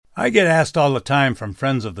I get asked all the time from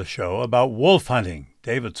friends of the show about wolf hunting.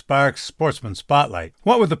 David Sparks, Sportsman Spotlight.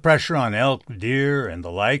 What with the pressure on elk, deer, and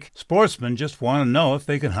the like, sportsmen just want to know if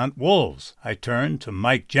they can hunt wolves. I turned to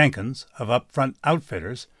Mike Jenkins of Upfront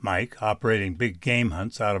Outfitters, Mike operating big game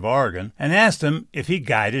hunts out of Oregon, and asked him if he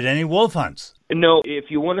guided any wolf hunts. No, if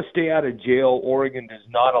you want to stay out of jail, Oregon does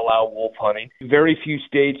not allow wolf hunting. Very few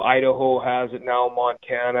states, Idaho has it now,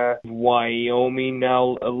 Montana, Wyoming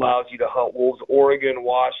now allows you to hunt wolves. Oregon,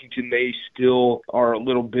 Washington, they still are a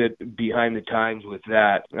little bit behind the times with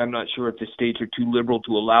that. I'm not sure if the states are too liberal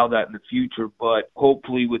to allow that in the future, but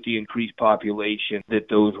hopefully with the increased population that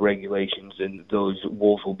those regulations and those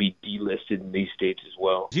wolves will be delisted in these states as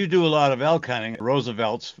well. You do a lot of elk hunting,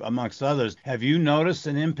 Roosevelt's amongst others. Have you noticed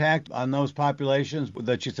an impact on those populations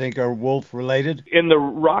that you think are wolf related? In the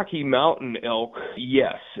Rocky Mountain elk,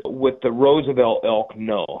 yes. With the Roosevelt elk,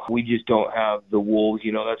 no. We just don't have the wolves.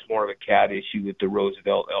 That's more of a cat issue with the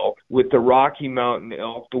Roosevelt elk. With the Rocky Mountain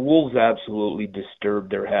elk, the wolves absolutely disturb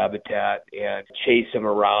their habitat and chase them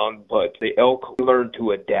around, but the elk learn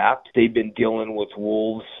to adapt. They've been dealing with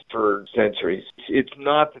wolves for centuries. It's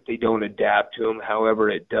not that they don't adapt to them. However,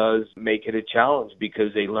 it does make it a challenge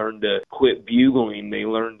because they learn to quit bugling. They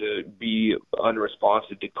learn to be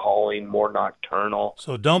unresponsive to calling, more nocturnal.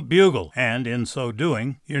 So don't bugle, and in so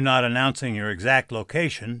doing, you're not announcing your exact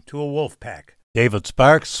location to a wolf pack. David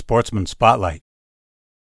Sparks, Sportsman Spotlight.